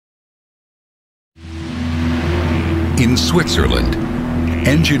In Switzerland,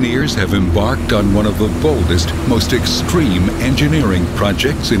 engineers have embarked on one of the boldest, most extreme engineering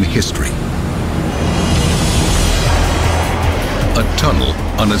projects in history. A tunnel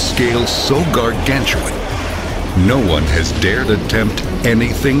on a scale so gargantuan, no one has dared attempt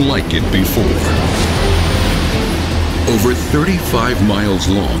anything like it before. Over 35 miles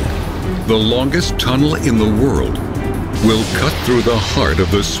long, the longest tunnel in the world will cut through the heart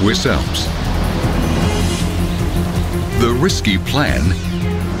of the Swiss Alps. The risky plan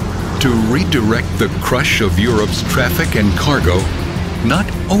to redirect the crush of Europe's traffic and cargo not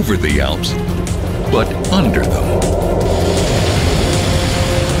over the Alps, but under them.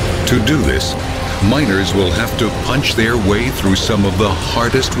 To do this, miners will have to punch their way through some of the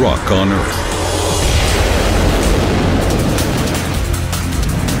hardest rock on Earth.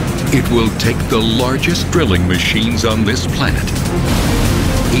 It will take the largest drilling machines on this planet,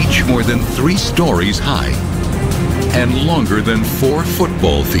 each more than 3 stories high and longer than 4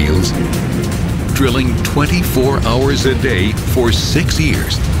 football fields, drilling 24 hours a day for 6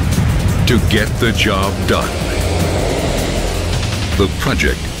 years to get the job done. The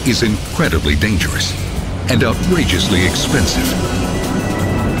project is incredibly dangerous and outrageously expensive.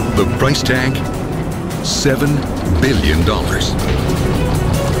 The price tag, $7 billion.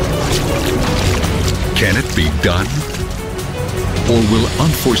 Can it be done? Or will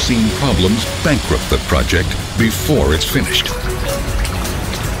unforeseen problems bankrupt the project before it's finished?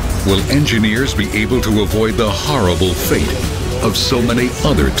 Will engineers be able to avoid the horrible fate of so many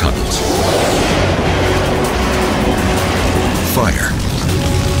other tunnels? Fire,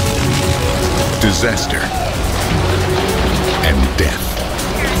 disaster, and death.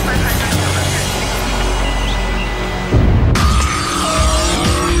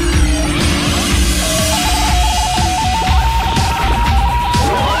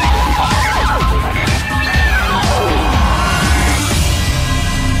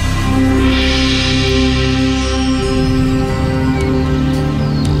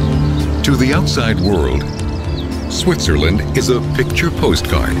 To the outside world, Switzerland is a picture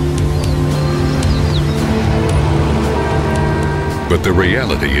postcard. But the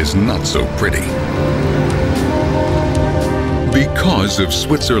reality is not so pretty. Because of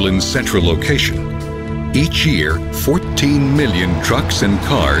Switzerland's central location, each year 14 million trucks and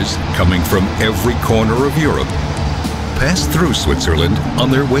cars coming from every corner of Europe pass through Switzerland on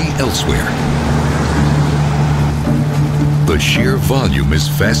their way elsewhere. The sheer volume is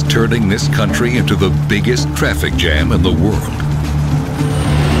fast turning this country into the biggest traffic jam in the world.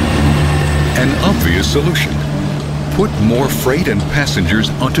 An obvious solution: put more freight and passengers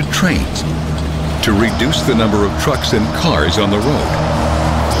onto trains to reduce the number of trucks and cars on the road.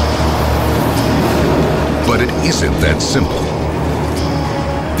 But it isn't that simple.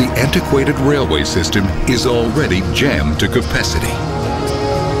 The antiquated railway system is already jammed to capacity.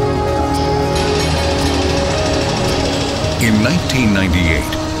 In 1998,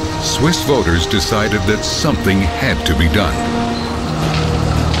 Swiss voters decided that something had to be done.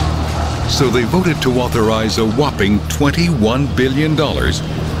 So they voted to authorize a whopping $21 billion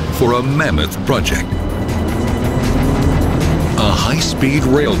for a mammoth project. A high-speed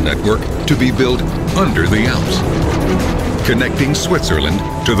rail network to be built under the Alps, connecting Switzerland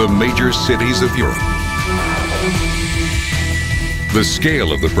to the major cities of Europe. The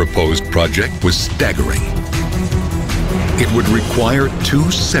scale of the proposed project was staggering. It would require 2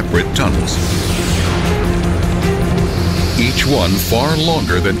 separate tunnels, each one far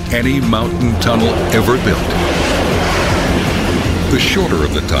longer than any mountain tunnel ever built. The shorter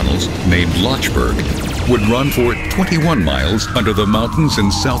of the tunnels, named Lochberg, would run for 21 miles under the mountains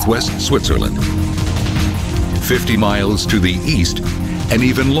in southwest Switzerland. 50 miles to the east, an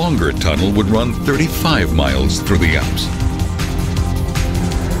even longer tunnel would run 35 miles through the Alps.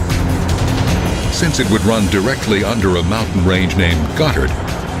 Since it would run directly under a mountain range named Gotthard,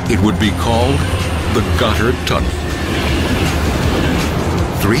 it would be called the Gotthard Tunnel.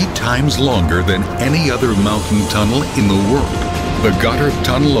 3 times longer than any other mountain tunnel in the world, the Gotthard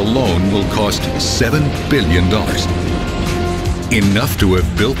Tunnel alone will cost $7 billion. Enough to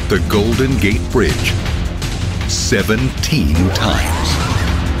have built the Golden Gate Bridge 17 times.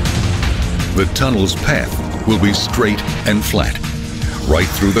 The tunnel's path will be straight and flat, right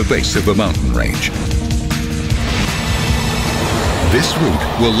through the base of the mountain range. This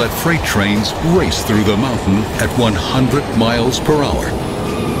route will let freight trains race through the mountain at 100 miles per hour,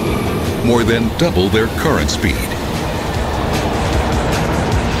 more than double their current speed.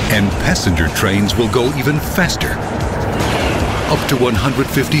 And passenger trains will go even faster, up to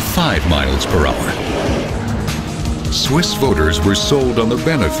 155 miles per hour. Swiss voters were sold on the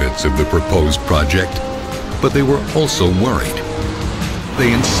benefits of the proposed project but they were also worried.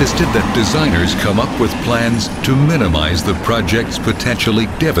 They insisted that designers come up with plans to minimize the project's potentially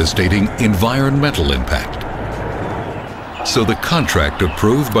devastating environmental impact. So the contract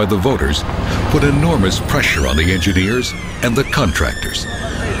approved by the voters put enormous pressure on the engineers and the contractors.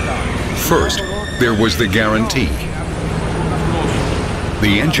 First, there was the guarantee.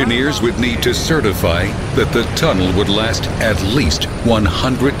 The engineers would need to certify that the tunnel would last at least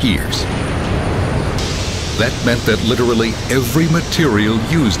 100 years. That meant that literally every material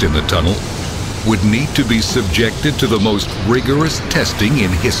used in the tunnel would need to be subjected to the most rigorous testing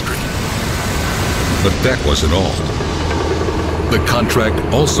in history. But that wasn't all. The contract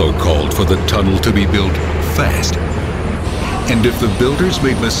also called for the tunnel to be built fast. And if the builders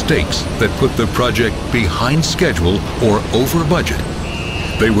made mistakes that put the project behind schedule or over budget,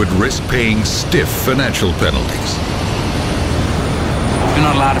 they would risk paying stiff financial penalties. We're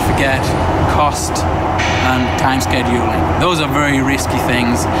not allowed to forget cost and time scheduling. Those are very risky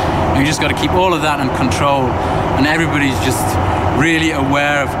things. You just got to keep all of that in control, and everybody's just really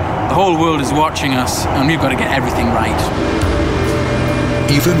aware of the whole world is watching us, and we've got to get everything right.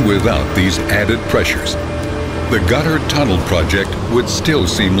 Even without these added pressures, the Gotthard Tunnel project would still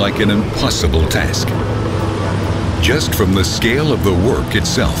seem like an impossible task, just from the scale of the work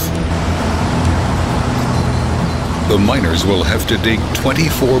itself. The miners will have to dig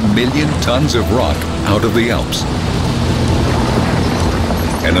 24 million tons of rock out of the Alps,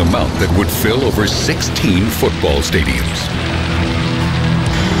 an amount that would fill over 16 football stadiums.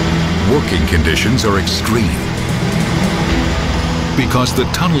 Working conditions are extreme. Because the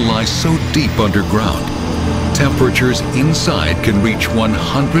tunnel lies so deep underground, temperatures inside can reach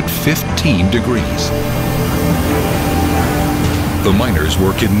 115 degrees. The miners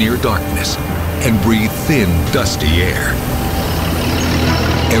work in near darkness and breathe thin, dusty air.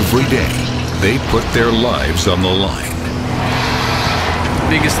 Every day, they put their lives on the line.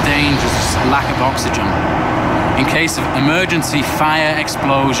 The biggest danger is lack of oxygen. In case of emergency fire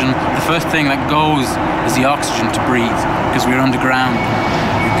explosion, the first thing that goes is the oxygen to breathe, because we're underground.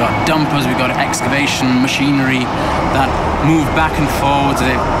 We've got dumpers, we've got excavation machinery that move back and forwards.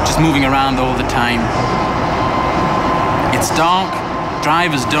 They're just moving around all the time. It's dark.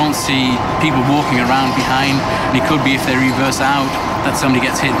 Drivers don't see people walking around behind, and it could be, if they reverse out, that somebody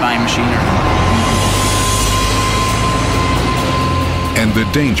gets hit by machinery. And the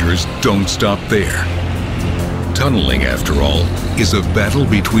dangers don't stop there. Tunneling, after all, is a battle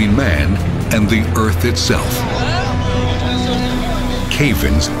between man and the Earth itself.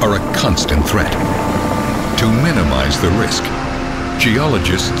 Cave-ins are a constant threat. To minimize the risk,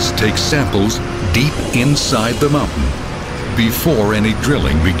 geologists take samples deep inside the mountain before any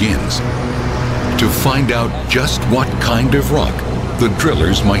drilling begins, to find out just what kind of rock the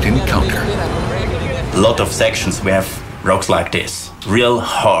drillers might encounter. A lot of sections we have rocks like this, real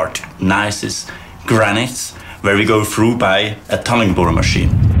hard, nice granites, where we go through by a tunneling boring machine.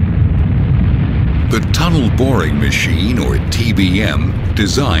 The tunnel boring machine, or TBM,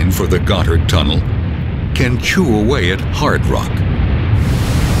 designed for the Gotthard Tunnel, can chew away at hard rock.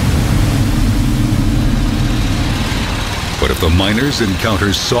 But if the miners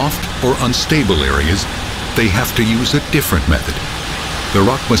encounter soft or unstable areas, they have to use a different method. The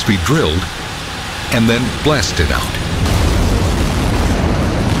rock must be drilled and then blasted out.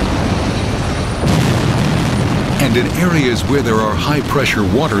 And in areas where there are high-pressure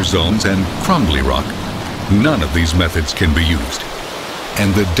water zones and crumbly rock, none of these methods can be used,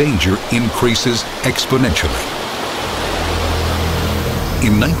 and the danger increases exponentially.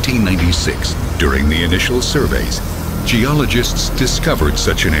 In 1996, during the initial surveys, geologists discovered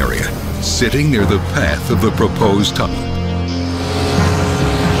such an area, sitting near the path of the proposed tunnel.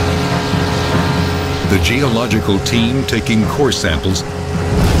 The geological team taking core samples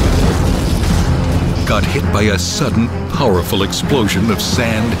got hit by a sudden, powerful explosion of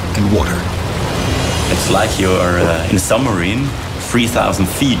sand and water. It's like you're in a submarine, 3,000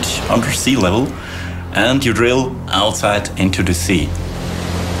 feet under sea level, and you drill outside into the sea.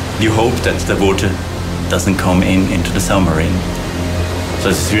 You hope that the water doesn't come into the submarine. So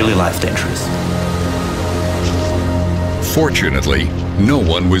it's really life dangerous. Fortunately, no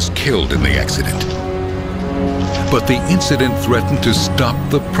one was killed in the accident. But the incident threatened to stop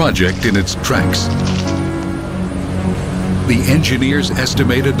the project in its tracks. The engineers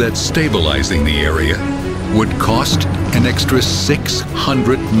estimated that stabilizing the area would cost an extra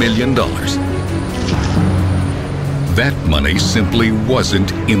 $600 million. That money simply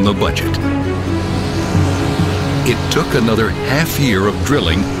wasn't in the budget. It took another half year of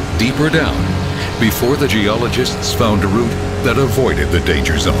drilling deeper down before the geologists found a route that avoided the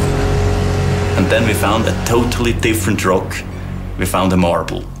danger zone. And then we found a totally different rock. We found a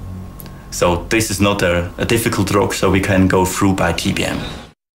marble. So this is not a difficult rock, so we can go through by TBM.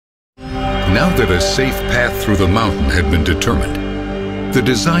 Now that a safe path through the mountain had been determined, the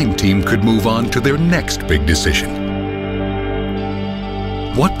design team could move on to their next big decision.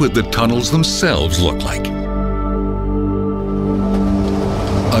 What would the tunnels themselves look like?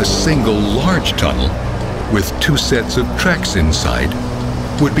 A single large tunnel with 2 sets of tracks inside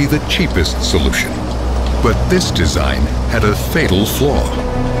would be the cheapest solution. But this design had a fatal flaw.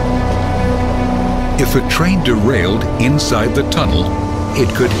 If a train derailed inside the tunnel,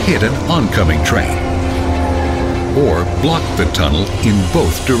 it could hit an oncoming train or block the tunnel in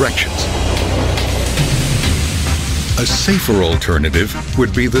both directions. A safer alternative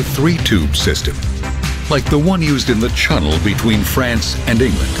would be the 3-tube system, like the one used in the Channel between France and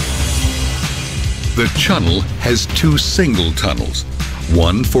England. The Channel has 2 single tunnels,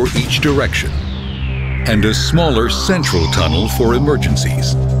 one for each direction, and a smaller central tunnel for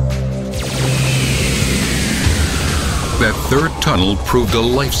emergencies. That third tunnel proved a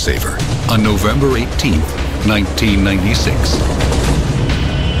lifesaver on November 18, 1996.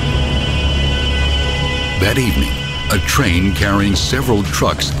 That evening, a train carrying several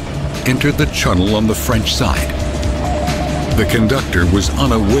trucks entered the tunnel on the French side. The conductor was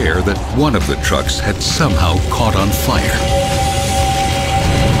unaware that one of the trucks had somehow caught on fire.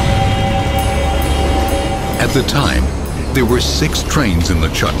 At the time, there were 6 trains in the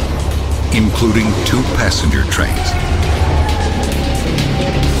tunnel, including 2 passenger trains.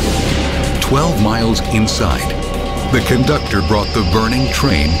 12 miles inside, the conductor brought the burning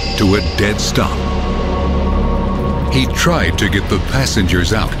train to a dead stop. He tried to get the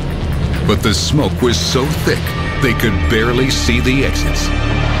passengers out, but the smoke was so thick they could barely see the exits.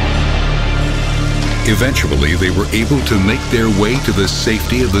 Eventually, they were able to make their way to the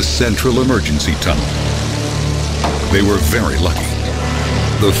safety of the central emergency tunnel. They were very lucky.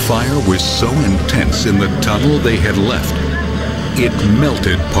 The fire was so intense in the tunnel they had left, it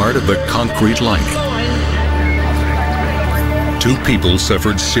melted part of the concrete lining. 2 people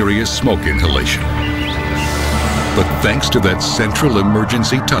suffered serious smoke inhalation. But thanks to that central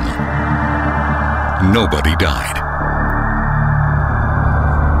emergency tunnel, nobody died.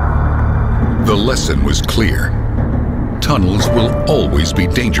 The lesson was clear. Tunnels will always be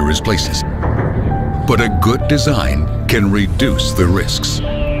dangerous places. But a good design can reduce the risks.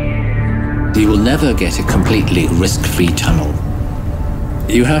 You will never get a completely risk-free tunnel.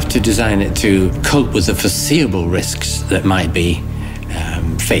 You have to design it to cope with the foreseeable risks that might be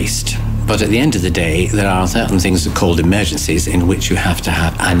faced. But at the end of the day, there are certain things called emergencies in which you have to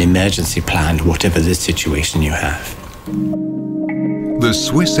have an emergency plan, whatever the situation you have. The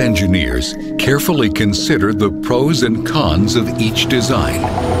Swiss engineers carefully considered the pros and cons of each design.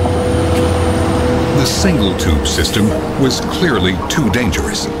 The single-tube system was clearly too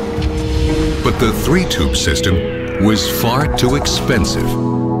dangerous. But the 3-tube system was far too expensive.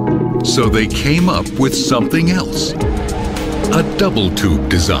 So they came up with something else. A double-tube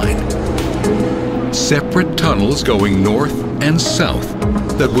design. Separate tunnels going north and south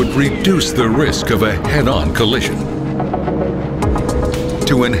that would reduce the risk of a head-on collision.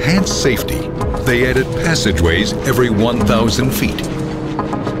 To enhance safety, they added passageways every 1,000 feet.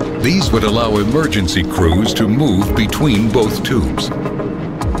 These would allow emergency crews to move between both tubes.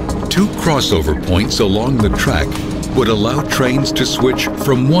 2 crossover points along the track would allow trains to switch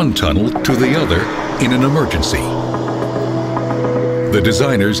from one tunnel to the other in an emergency. The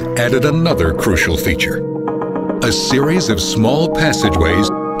designers added another crucial feature: a series of small passageways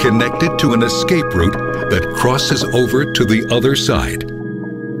connected to an escape route that crosses over to the other side.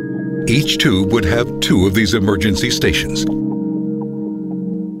 Each tube would have 2 of these emergency stations.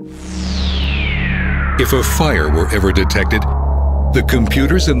 If a fire were ever detected, the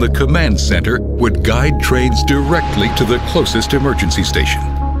computers in the command center would guide trains directly to the closest emergency station.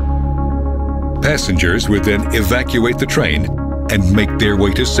 Passengers would then evacuate the train and make their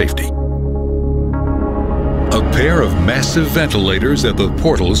way to safety. A pair of massive ventilators at the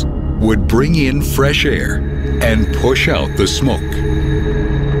portals would bring in fresh air and push out the smoke.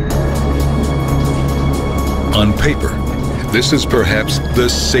 On paper, this is perhaps the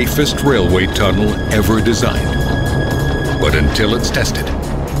safest railway tunnel ever designed. But until it's tested,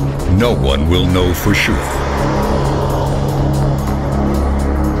 no one will know for sure.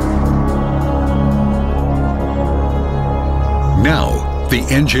 Now, the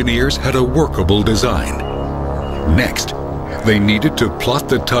engineers had a workable design. Next, they needed to plot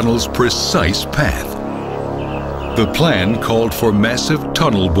the tunnel's precise path. The plan called for massive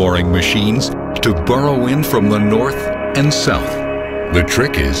tunnel boring machines to burrow in from the north and south, The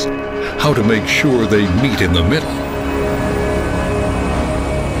trick is how to make sure they meet in the middle.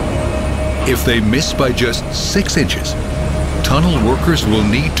 If they miss by just 6 inches, tunnel workers will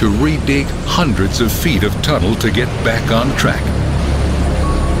need to redig hundreds of feet of tunnel to get back on track.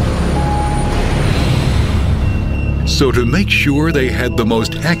 So to make sure they had the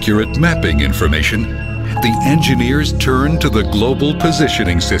most accurate mapping information, the engineers turned to the Global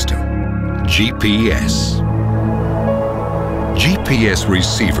Positioning System, GPS. GPS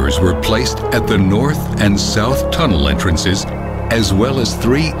receivers were placed at the north and south tunnel entrances, as well as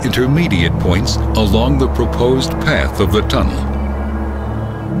 3 intermediate points along the proposed path of the tunnel.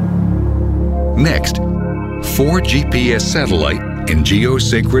 Next, 4 GPS satellites in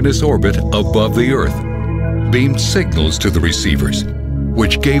geosynchronous orbit above the Earth beamed signals to the receivers,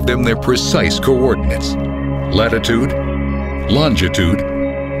 which gave them their precise coordinates: latitude, longitude,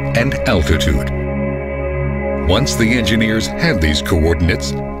 and altitude. Once the engineers had these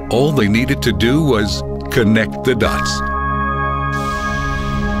coordinates, all they needed to do was connect the dots.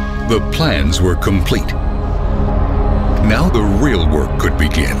 The plans were complete. Now the real work could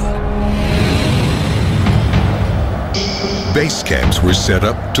begin. Base camps were set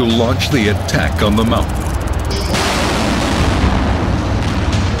up to launch the attack on the mountain.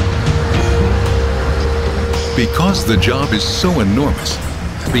 Because the job is so enormous,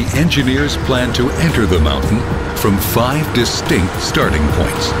 the engineers plan to enter the mountain from 5 distinct starting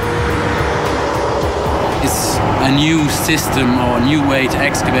points. It's a new system or a new way to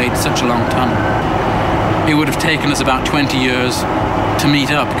excavate such a long tunnel. It would have taken us about 20 years to meet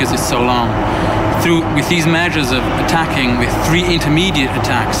up because it's so long. With these measures of attacking with 3 intermediate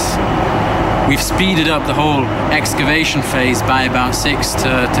attacks, we've speeded up the whole excavation phase by about 6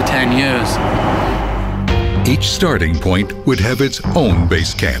 to 10 years. Each starting point would have its own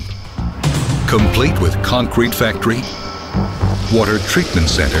base camp, complete with concrete factory, water treatment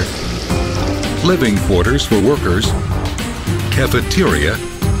center, living quarters for workers, cafeteria,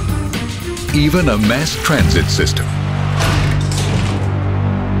 even a mass transit system.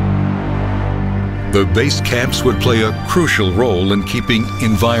 The base camps would play a crucial role in keeping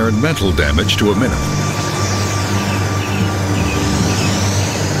environmental damage to a minimum.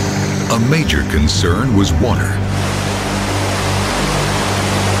 A major concern was water.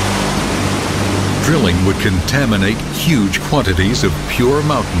 Drilling would contaminate huge quantities of pure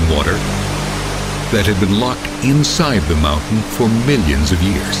mountain water that had been locked inside the mountain for millions of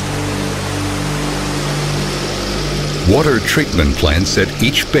years. Water treatment plants at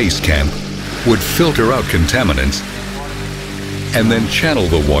each base camp would filter out contaminants and then channel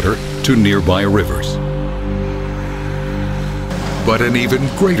the water to nearby rivers. But an even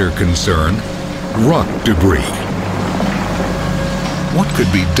greater concern, rock debris. What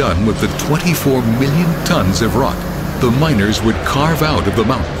could be done with the 24 million tons of rock the miners would carve out of the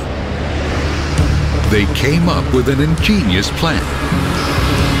mountain? They came up with an ingenious plan.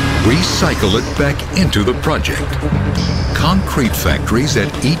 Recycle it back into the project. Concrete factories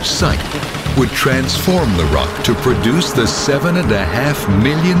at each site would transform the rock to produce the 7.5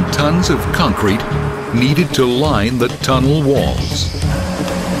 million tons of concrete needed to line the tunnel walls.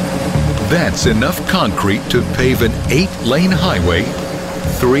 That's enough concrete to pave an 8-lane highway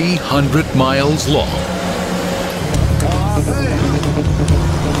 300 miles long.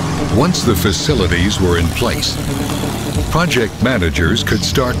 Once the facilities were in place, project managers could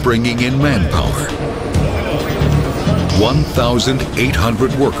start bringing in manpower.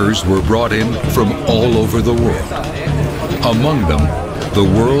 1,800 workers were brought in from all over the world. Among them, the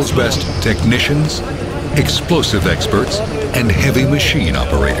world's best technicians, explosive experts, and heavy machine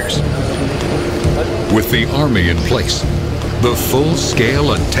operators. With the army in place, the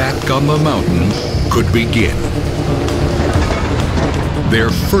full-scale attack on the mountain could begin. Their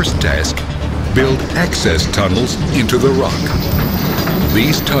first task, build access tunnels into the rock.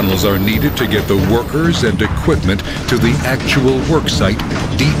 These tunnels are needed to get the workers and equipment to the actual work site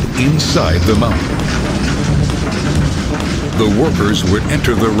deep inside the mountain. The workers would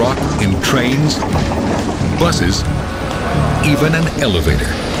enter the rock in trains, buses, even an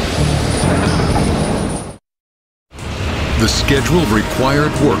elevator. The schedule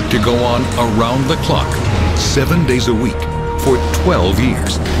required work to go on around the clock, 7 days a week, for 12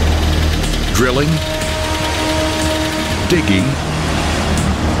 years. Drilling, digging,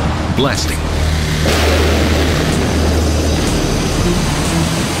 blasting.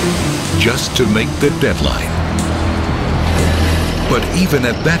 Just to make the deadline. But even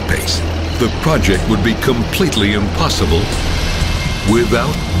at that pace, the project would be completely impossible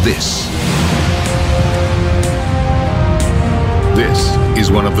without this. This is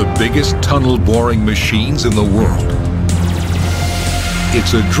one of the biggest tunnel boring machines in the world.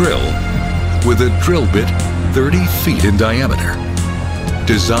 It's a drill with a drill bit 30 feet in diameter,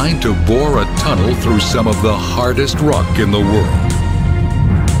 designed to bore a tunnel through some of the hardest rock in the world.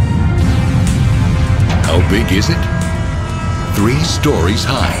 How big is it? 3 stories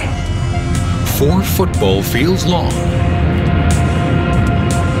high, 4 football fields long.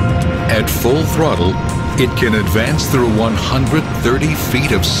 At full throttle, it can advance through 130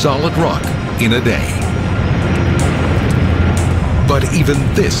 feet of solid rock in a day. But even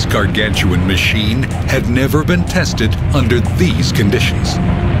this gargantuan machine had never been tested under these conditions.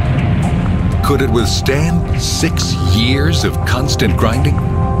 Could it withstand 6 years of constant grinding?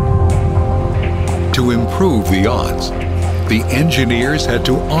 To improve the odds, the engineers had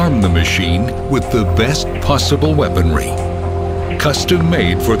to arm the machine with the best possible weaponry,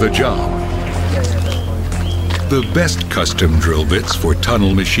 custom-made for the job. The best custom drill bits for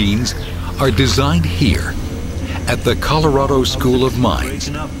tunnel machines are designed here at the Colorado School of Mines.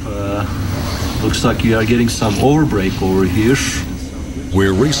 Looks like you are getting some overbreak over here.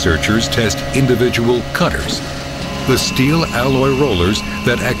 Where researchers test individual cutters, the steel alloy rollers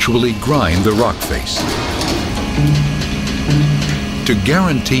that actually grind the rock face. To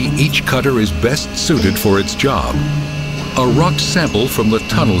guarantee each cutter is best suited for its job, a rock sample from the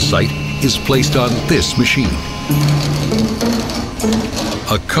tunnel site is placed on this machine.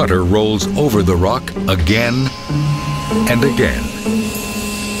 A cutter rolls over the rock again and again.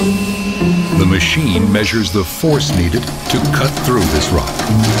 The machine measures the force needed to cut through this rock.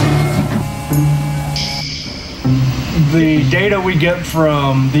 The data we get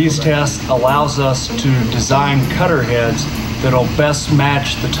from these tests allows us to design cutter heads that'll best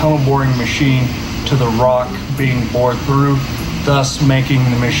match the tunnel boring machine to the rock being bored through, thus making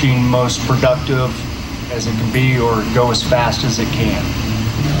the machine most productive as it can be or go as fast as it can.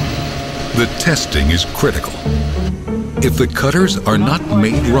 The testing is critical. If the cutters are not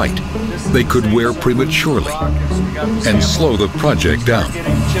made right, they could wear prematurely and slow the project down.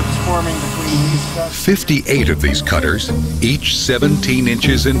 58 of these cutters, each 17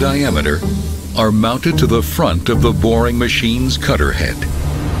 inches in diameter, are mounted to the front of the boring machine's cutter head.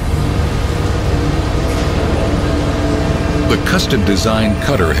 The custom-designed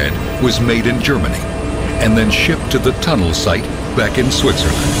cutter head was made in Germany and then shipped to the tunnel site back in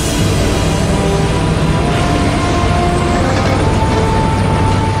Switzerland.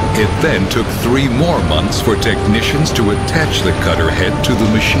 It then took 3 more months for technicians to attach the cutter head to the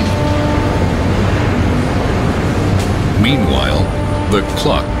machine. Meanwhile, the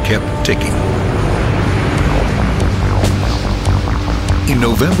clock kept ticking. In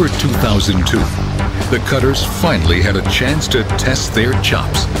November 2002, the cutters finally had a chance to test their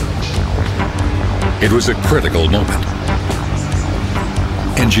chops. It was a critical moment.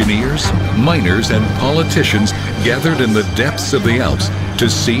 Engineers, miners, and politicians gathered in the depths of the Alps to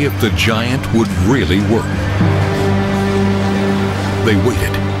see if the giant would really work. They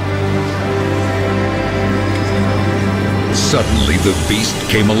waited. Suddenly, the beast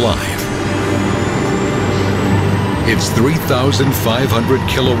came alive. Its 3,500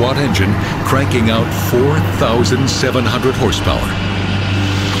 kilowatt engine cranking out 4,700 horsepower.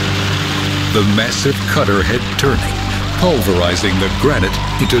 The massive cutter head turning, pulverizing the granite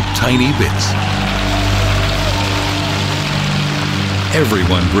into tiny bits.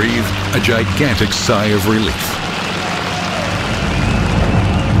 Everyone breathed a gigantic sigh of relief.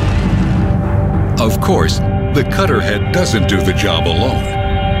 Of course, the cutter head doesn't do the job alone.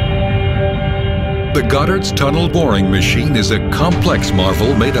 The Gotthard's tunnel boring machine is a complex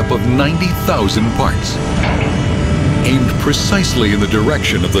marvel made up of 90,000 parts. Aimed precisely in the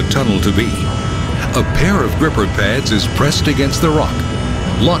direction of the tunnel to be, a pair of gripper pads is pressed against the rock,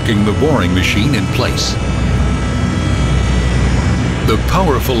 locking the boring machine in place. The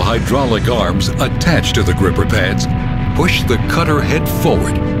powerful hydraulic arms attached to the gripper pads push the cutter head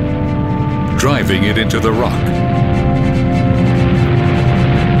forward, driving it into the rock.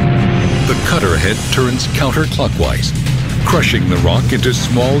 The cutter head turns counterclockwise, crushing the rock into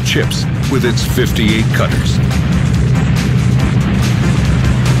small chips with its 58 cutters.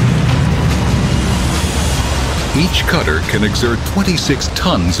 Each cutter can exert 26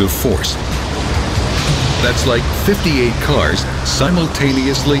 tons of force. That's like 58 cars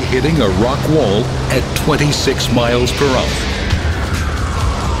simultaneously hitting a rock wall at 26 miles per hour.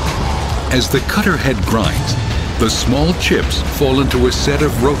 As the cutter head grinds, the small chips fall into a set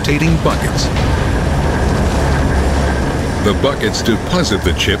of rotating buckets. The buckets deposit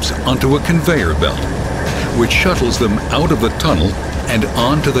the chips onto a conveyor belt, which shuttles them out of the tunnel and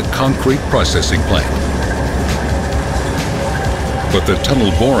onto the concrete processing plant. But the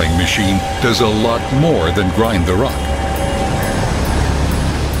tunnel boring machine does a lot more than grind the rock.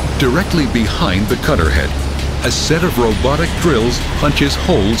 Directly behind the cutter head, a set of robotic drills punches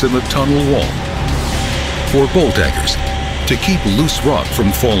holes in the tunnel wall for bolt daggers to keep loose rock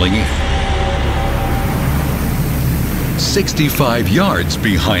from falling in. 65 yards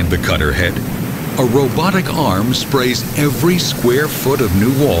behind the cutter head, a robotic arm sprays every square foot of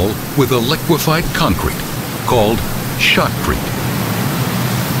new wall with a liquefied concrete called shotcrete.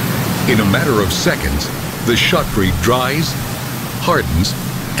 In a matter of seconds, the shotcrete dries, hardens,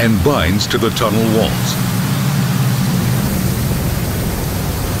 and binds to the tunnel walls.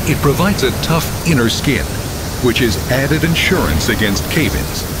 It provides a tough inner skin, which is added insurance against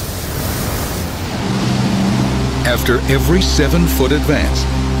cave-ins. After every 7-foot advance,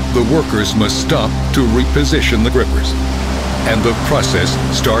 the workers must stop to reposition the grippers, and the process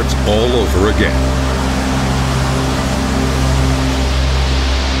starts all over again.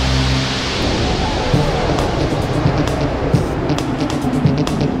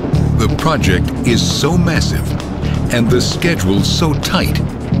 The project is so massive, and the schedule so tight,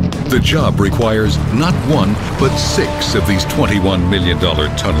 the job requires not one, but 6 of these $21 million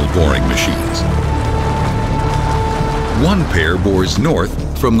tunnel boring machines. One pair bores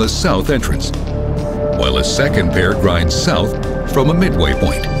north from the south entrance, while a second pair grinds south from a midway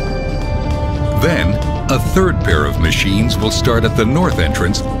point. Then, a third pair of machines will start at the north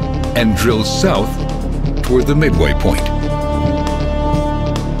entrance and drill south toward the midway point.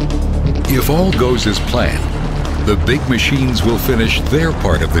 If all goes as planned, the big machines will finish their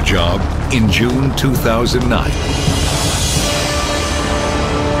part of the job in June 2009.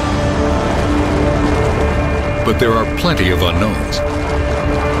 But there are plenty of unknowns.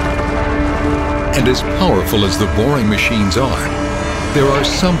 And as powerful as the boring machines are, there are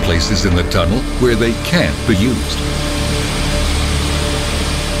some places in the tunnel where they can't be used.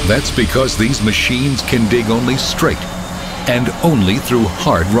 That's because these machines can dig only straight and only through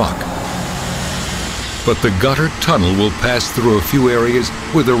hard rock. But the Gotthard tunnel will pass through a few areas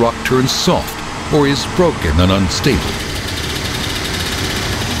where the rock turns soft or is broken and unstable.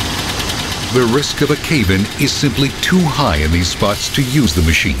 The risk of a cave-in is simply too high in these spots to use the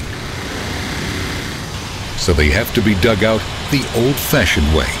machine. So they have to be dug out the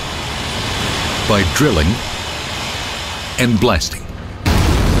old-fashioned way, by drilling and blasting.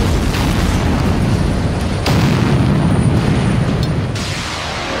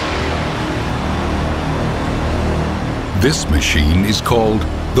 This machine is called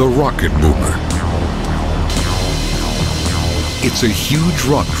the rocket boomer. It's a huge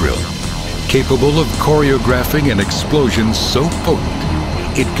rock drill, capable of choreographing an explosion so potent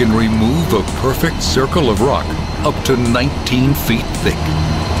it can remove a perfect circle of rock up to 19 feet thick.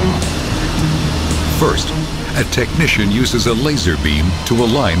 First, a technician uses a laser beam to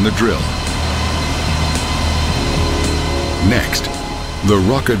align the drill. Next, the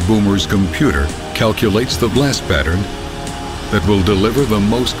rocket boomer's computer calculates the blast pattern that will deliver the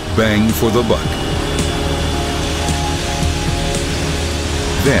most bang for the buck.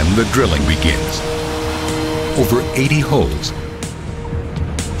 Then the drilling begins. Over 80 holes,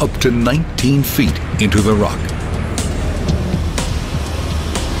 up to 19 feet into the rock.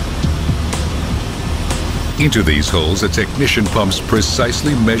 Into these holes, a technician pumps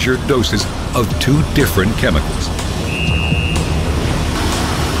precisely measured doses of 2 different chemicals.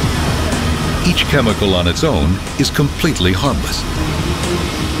 Each chemical on its own is completely harmless.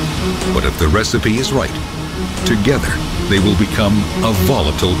 But if the recipe is right, together they will become a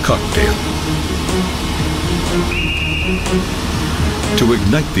volatile cocktail. To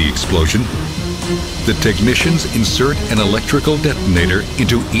ignite the explosion, the technicians insert an electrical detonator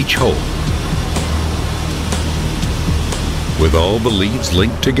into each hole. With all the leads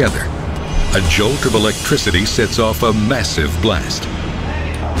linked together, a jolt of electricity sets off a massive blast.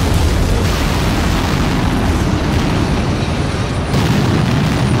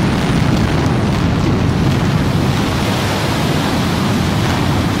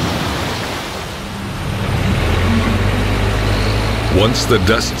 Once the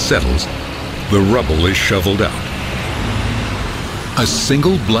dust settles, the rubble is shoveled out. A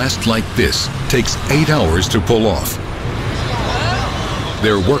single blast like this takes 8 hours to pull off.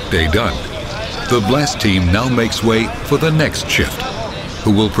 Their workday done, the blast team now makes way for the next shift,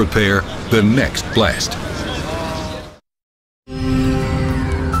 who will prepare the next blast.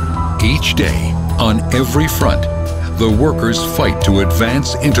 Each day, on every front, the workers fight to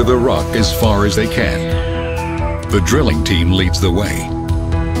advance into the rock as far as they can. The drilling team leads the way.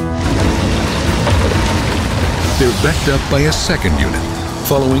 They're backed up by a second unit,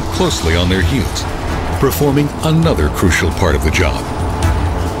 following closely on their heels, performing another crucial part of the job: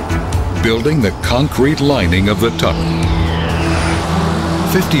 building the concrete lining of the tunnel.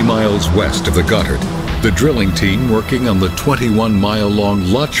 50 miles west of the Gotthard, the drilling team working on the 21-mile-long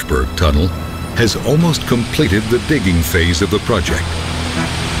Lötschberg Tunnel has almost completed the digging phase of the project.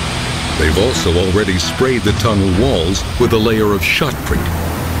 They've also already sprayed the tunnel walls with a layer of shotcrete,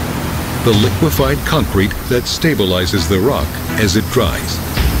 the liquefied concrete that stabilizes the rock as it dries.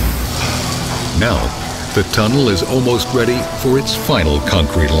 Now, the tunnel is almost ready for its final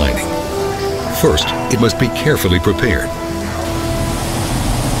concrete lining. First, it must be carefully prepared.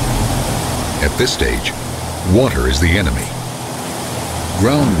 At this stage, water is the enemy.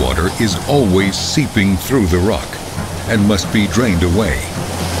 Groundwater is always seeping through the rock and must be drained away.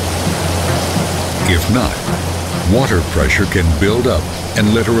 If not, water pressure can build up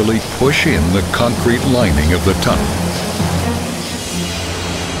and literally push in the concrete lining of the tunnel.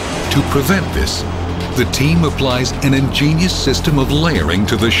 To prevent this, the team applies an ingenious system of layering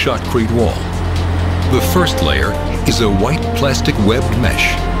to the shotcrete wall. The first layer is a white plastic webbed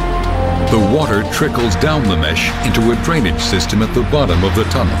mesh. The water trickles down the mesh into a drainage system at the bottom of the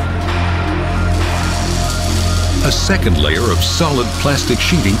tunnel. A second layer of solid plastic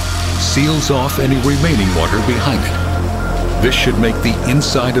sheeting seals off any remaining water behind it. This should make the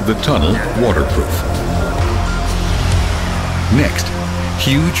inside of the tunnel waterproof. Next,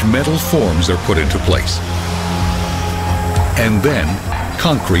 huge metal forms are put into place. And then,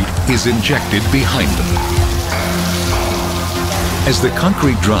 concrete is injected behind them. As the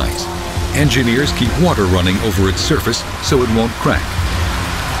concrete dries, engineers keep water running over its surface so it won't crack.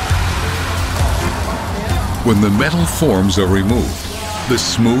 When the metal forms are removed, the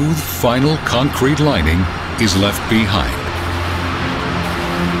smooth, final concrete lining is left behind.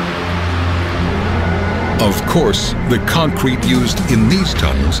 Of course, the concrete used in these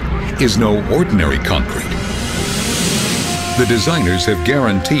tunnels is no ordinary concrete. The designers have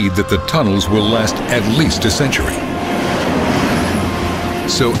guaranteed that the tunnels will last at least a century.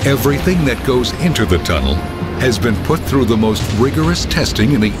 So everything that goes into the tunnel has been put through the most rigorous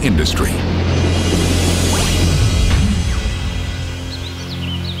testing in the industry.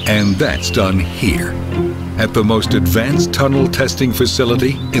 And that's done here, at the most advanced tunnel testing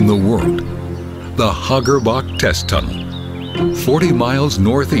facility in the world, the Hagerbach Test Tunnel, 40 miles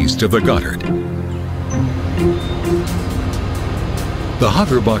northeast of the Gotthard. The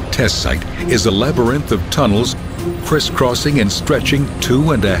Hagerbach test site is a labyrinth of tunnels crisscrossing and stretching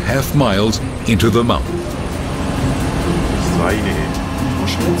 2.5 miles into the mountain.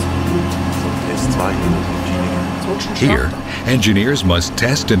 Here, engineers must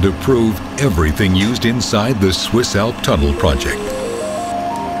test and approve everything used inside the Swiss Alps tunnel project.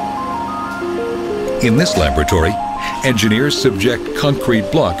 In this laboratory, engineers subject concrete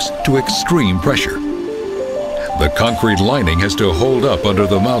blocks to extreme pressure. The concrete lining has to hold up under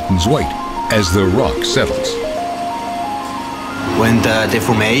the mountain's weight as the rock settles. When the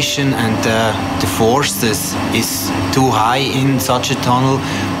deformation and the forces is too high in such a tunnel,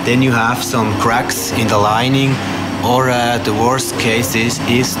 then you have some cracks in the lining, or the worst case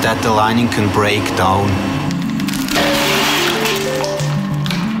is that the lining can break down.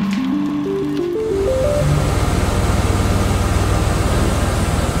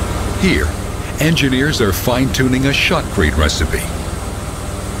 Here, engineers are fine-tuning a shotcrete recipe.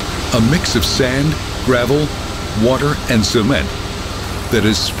 A mix of sand, gravel, water, and cement that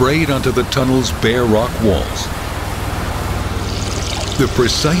is sprayed onto the tunnel's bare rock walls. The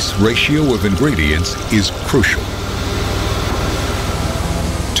precise ratio of ingredients is crucial.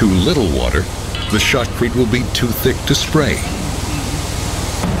 Too little water, the shotcrete will be too thick to spray.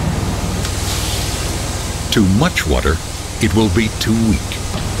 Too much water, it will be too weak.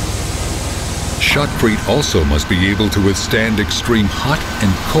 Shotcrete also must be able to withstand extreme hot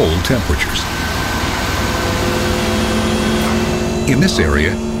and cold temperatures. In this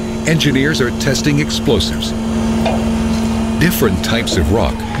area, engineers are testing explosives. Different types of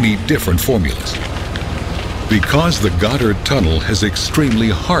rock need different formulas. Because the Gotthard Tunnel has extremely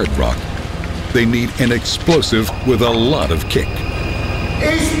hard rock, they need an explosive with a lot of kick.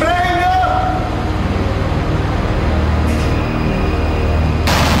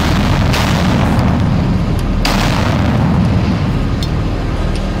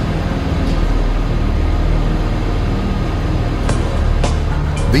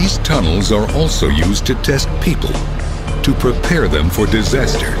 These tunnels are also used to test people, to prepare them for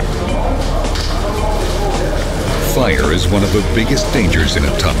disaster. Fire is one of the biggest dangers in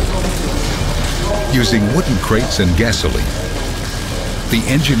a tunnel. Using wooden crates and gasoline, the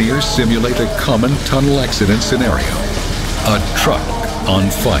engineers simulate a common tunnel accident scenario: a truck on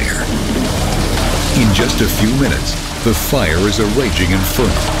fire. In just a few minutes, the fire is a raging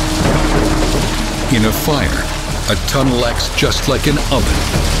inferno. In a fire, a tunnel acts just like an oven.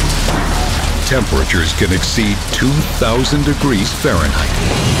 Temperatures can exceed 2,000 degrees Fahrenheit,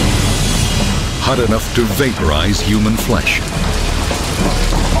 hot enough to vaporize human flesh,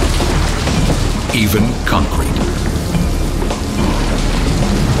 even concrete.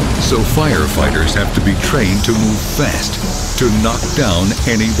 So firefighters have to be trained to move fast, to knock down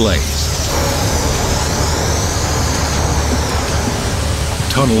any blaze.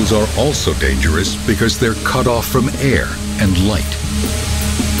 Tunnels are also dangerous because they're cut off from air and light.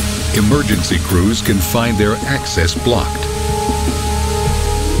 Emergency crews can find their access blocked.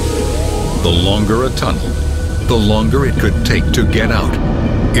 The longer a tunnel, the longer it could take to get out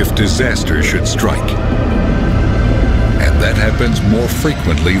if disaster should strike. And that happens more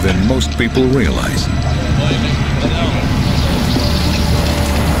frequently than most people realize.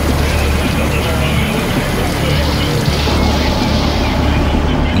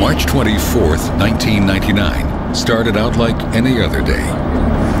 March 24th, 1999 started out like any other day.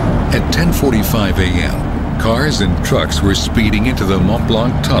 At 10:45 a.m., cars and trucks were speeding into the Mont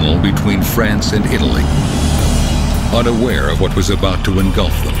Blanc tunnel between France and Italy, unaware of what was about to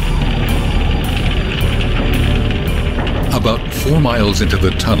engulf them. About 4 miles into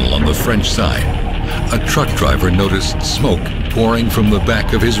the tunnel on the French side, a truck driver noticed smoke pouring from the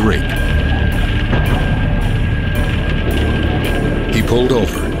back of his rig. He pulled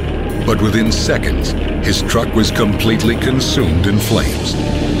over, but within seconds, his truck was completely consumed in flames.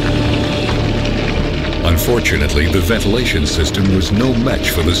 Unfortunately, the ventilation system was no match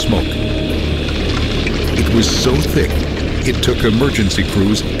for the smoke. It was so thick, it took emergency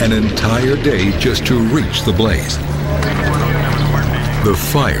crews an entire day just to reach the blaze. The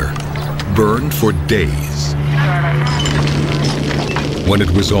fire burned for days. When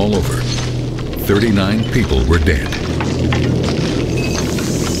it was all over, 39 people were dead.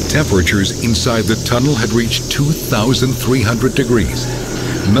 Temperatures inside the tunnel had reached 2,300 degrees,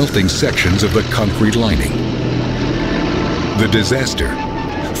 melting sections of the concrete lining. The disaster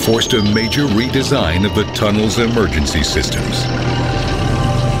forced a major redesign of the tunnel's emergency systems.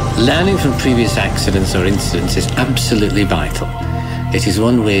 Learning from previous accidents or incidents is absolutely vital. It is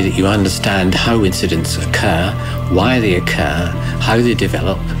one way that you understand how incidents occur, why they occur, how they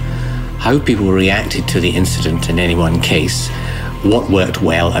develop, how people reacted to the incident in any one case, what worked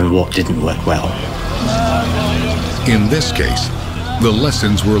well and what didn't work well. In this case, the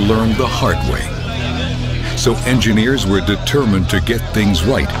lessons were learned the hard way. So engineers were determined to get things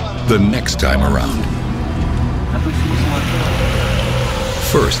right the next time around.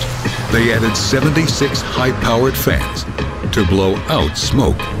 First, they added 76 high-powered fans to blow out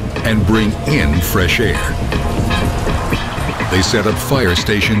smoke and bring in fresh air. They set up fire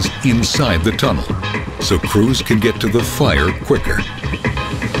stations inside the tunnel so crews can get to the fire quicker.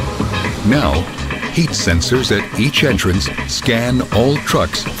 Now, heat sensors at each entrance scan all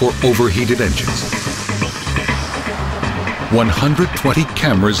trucks for overheated engines. 120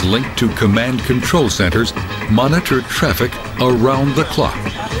 cameras linked to command control centers monitor traffic around the clock.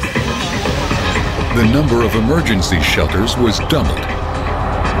 The number of emergency shelters was doubled.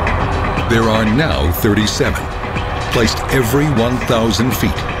 There are now 37, placed every 1,000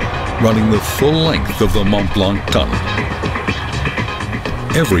 feet, running the full length of the Mont Blanc tunnel.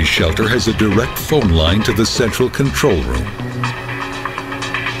 Every shelter has a direct phone line to the central control room.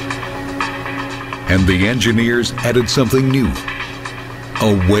 And the engineers added something new,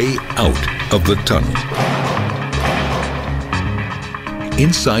 a way out of the tunnel.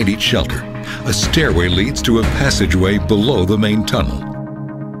 Inside each shelter, a stairway leads to a passageway below the main tunnel.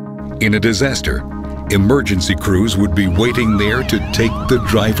 In a disaster, emergency crews would be waiting there to take the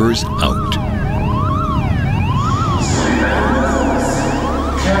drivers out.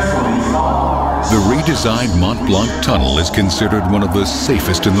 The redesigned Mont Blanc tunnel is considered one of the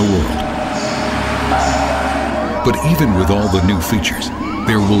safest in the world. But even with all the new features,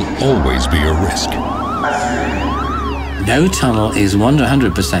 there will always be a risk. No tunnel is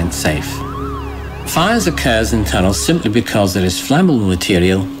 100% safe. Fires occur in tunnels simply because there is flammable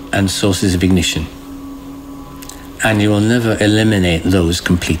material and sources of ignition. And you will never eliminate those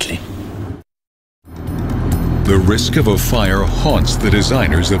completely. The risk of a fire haunts the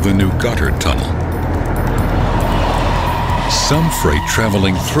designers of the new Gotthard tunnel. Some freight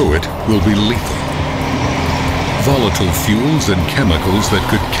traveling through it will be lethal. Volatile fuels and chemicals that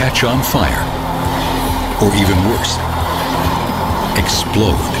could catch on fire, or even worse,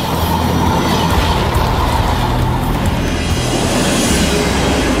 explode.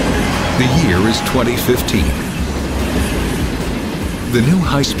 The year is 2015. The new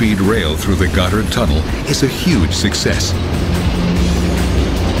high-speed rail through the Gotthard tunnel is a huge success.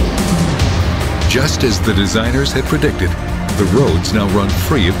 Just as the designers had predicted, the roads now run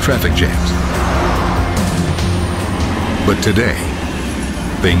free of traffic jams. But today,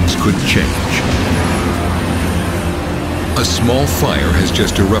 things could change. A small fire has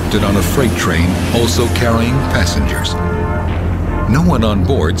just erupted on a freight train also carrying passengers. No one on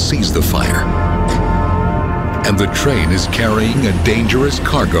board sees the fire. And the train is carrying a dangerous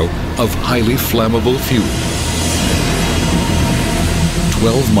cargo of highly flammable fuel.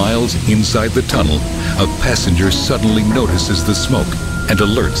 12 miles inside the tunnel, a passenger suddenly notices the smoke and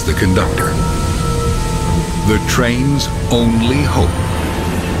alerts the conductor. The train's only hope: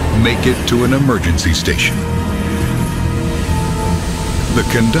 make it to an emergency station. The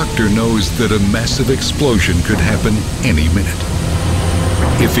conductor knows that a massive explosion could happen any minute.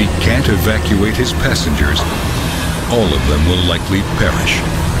 If he can't evacuate his passengers, all of them will likely perish.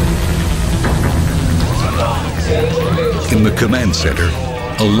 In the command center,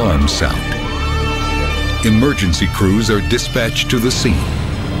 alarms sound. Emergency crews are dispatched to the scene.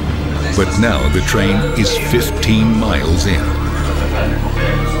 But now the train is 15 miles in.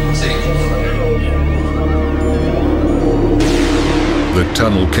 The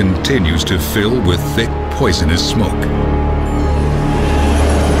tunnel continues to fill with thick, poisonous smoke.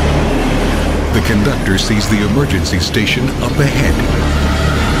 The conductor sees the emergency station up ahead.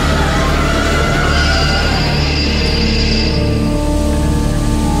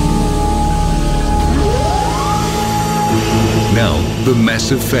 Now, the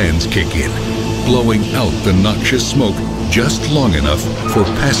massive fans kick in, blowing out the noxious smoke just long enough for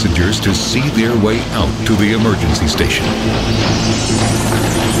passengers to see their way out to the emergency station.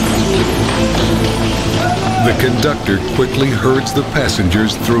 The conductor quickly herds the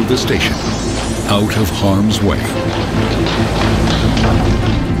passengers through the station, out of harm's way.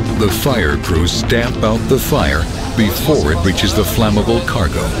 The fire crews stamp out the fire before it reaches the flammable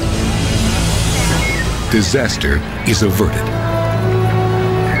cargo. Disaster is averted.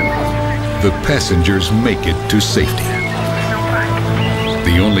 The passengers make it to safety.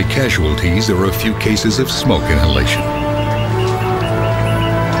 The only casualties are a few cases of smoke inhalation.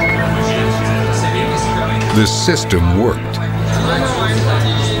 The system worked.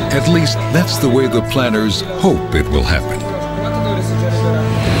 At least that's the way the planners hope it will happen.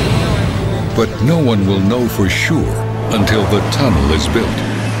 But no one will know for sure until the tunnel is built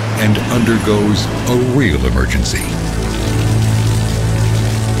and undergoes a real emergency.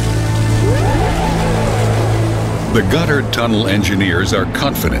 The Gotthard tunnel engineers are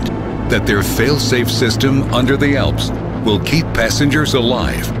confident that their fail-safe system under the Alps will keep passengers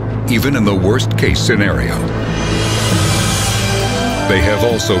alive, even in the worst-case scenario. They have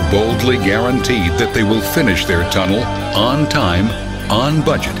also boldly guaranteed that they will finish their tunnel on time, on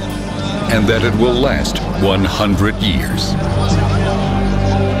budget, and that it will last 100 years.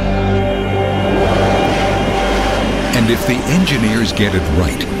 And if the engineers get it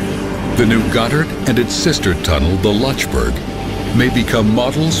right, the new Gotthard and its sister tunnel, the Lötschberg, may become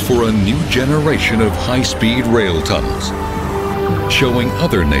models for a new generation of high-speed rail tunnels, showing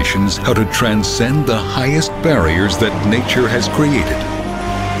other nations how to transcend the highest barriers that nature has created,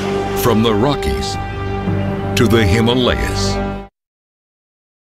 from the Rockies to the Himalayas.